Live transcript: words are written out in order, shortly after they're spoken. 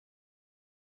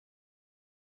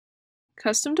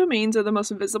Custom domains are the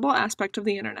most visible aspect of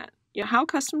the internet, yet how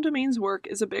custom domains work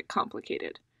is a bit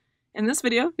complicated. In this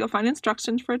video, you'll find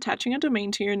instructions for attaching a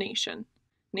domain to your nation.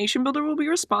 NationBuilder will be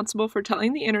responsible for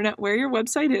telling the internet where your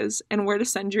website is and where to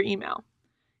send your email.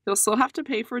 You'll still have to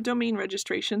pay for a domain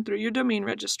registration through your domain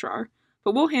registrar,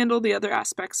 but we'll handle the other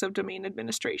aspects of domain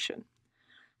administration.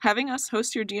 Having us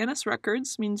host your DNS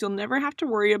records means you'll never have to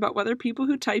worry about whether people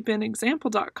who type in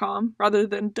example.com rather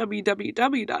than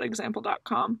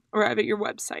www.example.com arrive at your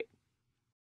website.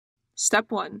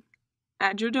 Step 1.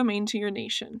 Add your domain to your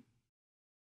nation.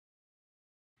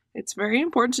 It's very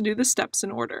important to do the steps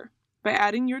in order. By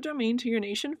adding your domain to your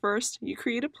nation first, you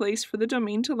create a place for the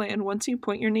domain to land once you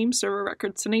point your name server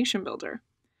records to NationBuilder.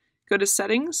 Go to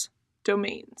Settings,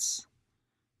 Domains.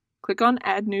 Click on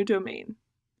Add New Domain.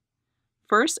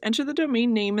 First, enter the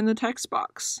domain name in the text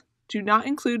box. Do not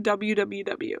include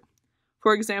www.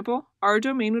 For example, our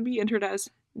domain would be entered as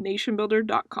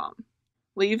nationbuilder.com.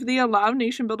 Leave the Allow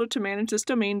NationBuilder to manage this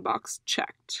domain box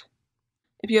checked.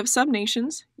 If you have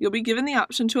subnations, you'll be given the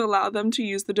option to allow them to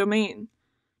use the domain.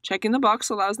 Checking the box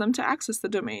allows them to access the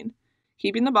domain.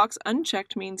 Keeping the box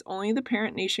unchecked means only the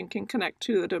parent nation can connect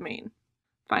to the domain.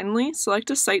 Finally, select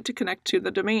a site to connect to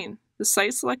the domain. The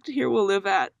site selected here will live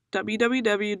at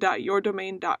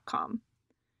www.yourdomain.com.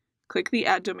 Click the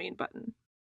Add Domain button.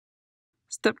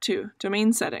 Step 2.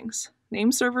 Domain Settings.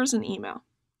 Name servers and email.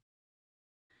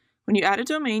 When you add a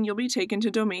domain, you'll be taken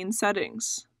to Domain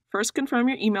Settings. First, confirm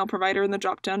your email provider in the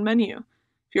drop-down menu.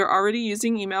 If you're already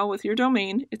using email with your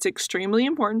domain, it's extremely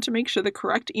important to make sure the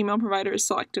correct email provider is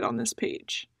selected on this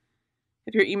page.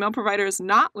 If your email provider is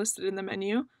not listed in the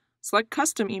menu, select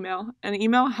Custom Email and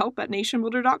email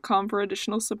help@nationbuilder.com for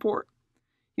additional support.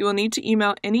 You will need to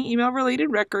email any email-related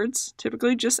records,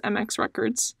 typically just MX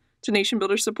records, to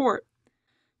NationBuilder support.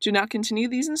 Do not continue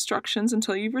these instructions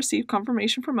until you've received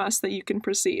confirmation from us that you can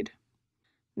proceed.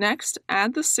 Next,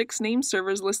 add the 6 name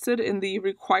servers listed in the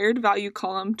Required Value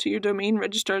column to your domain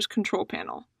registrar's control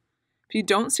panel. If you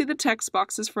don't see the text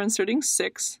boxes for inserting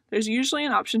 6, there's usually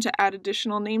an option to add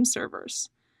additional name servers.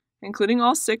 Including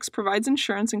all 6 provides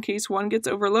insurance in case one gets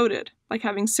overloaded, like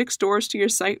having 6 doors to your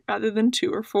site rather than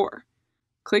 2 or 4.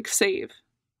 Click Save.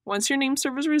 Once your name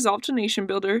server is resolved to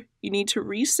NationBuilder, you need to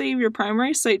resave your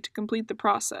primary site to complete the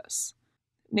process.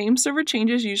 Name server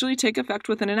changes usually take effect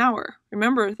within an hour.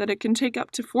 Remember that it can take up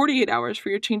to 48 hours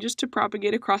for your changes to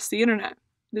propagate across the internet.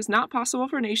 It is not possible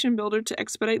for NationBuilder to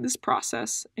expedite this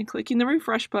process, and clicking the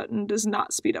refresh button does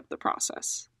not speed up the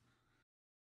process.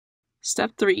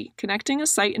 Step 3. Connecting a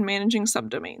site and managing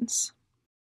subdomains.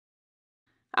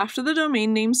 After the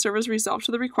domain name server is resolved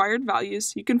to the required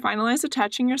values, you can finalize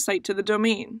attaching your site to the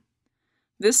domain.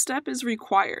 This step is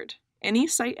required. Any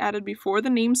site added before the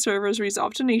name server is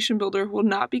resolved to NationBuilder will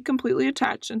not be completely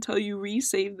attached until you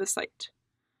resave the site.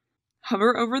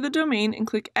 Hover over the domain and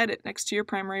click Edit next to your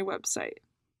primary website.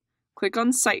 Click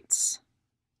on Sites.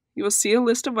 You will see a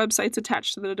list of websites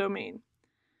attached to the domain.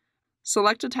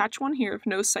 Select Attach One here if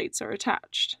no sites are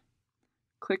attached.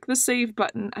 Click the Save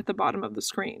button at the bottom of the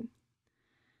screen.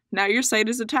 Now your site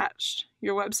is attached.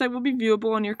 Your website will be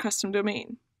viewable on your custom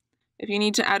domain. If you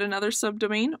need to add another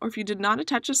subdomain, or if you did not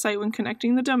attach a site when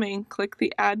connecting the domain, click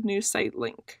the Add New Site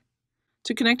link.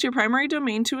 To connect your primary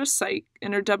domain to a site,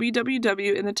 enter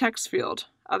www in the text field.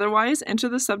 Otherwise, enter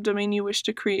the subdomain you wish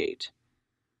to create.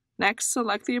 Next,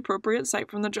 select the appropriate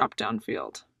site from the drop-down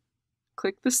field.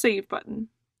 Click the Save button.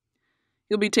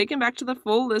 You'll be taken back to the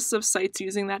full list of sites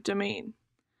using that domain.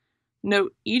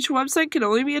 Note, each website can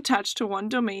only be attached to one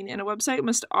domain, and a website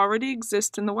must already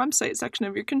exist in the website section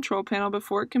of your control panel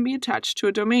before it can be attached to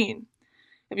a domain.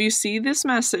 If you see this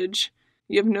message,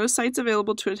 you have no sites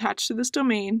available to attach to this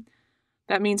domain,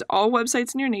 that means all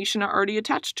websites in your nation are already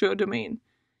attached to a domain.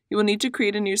 You will need to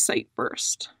create a new site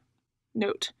first.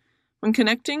 Note, when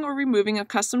connecting or removing a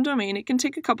custom domain, it can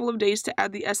take a couple of days to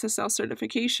add the SSL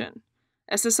certification.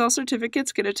 SSL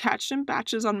certificates get attached in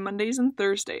batches on Mondays and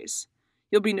Thursdays.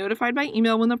 You'll be notified by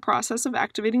email when the process of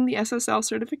activating the SSL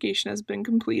certification has been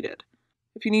completed.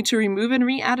 If you need to remove and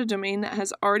re-add a domain that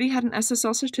has already had an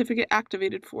SSL certificate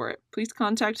activated for it, please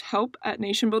contact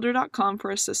help@nationbuilder.com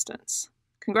for assistance.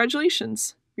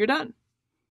 Congratulations, you're done!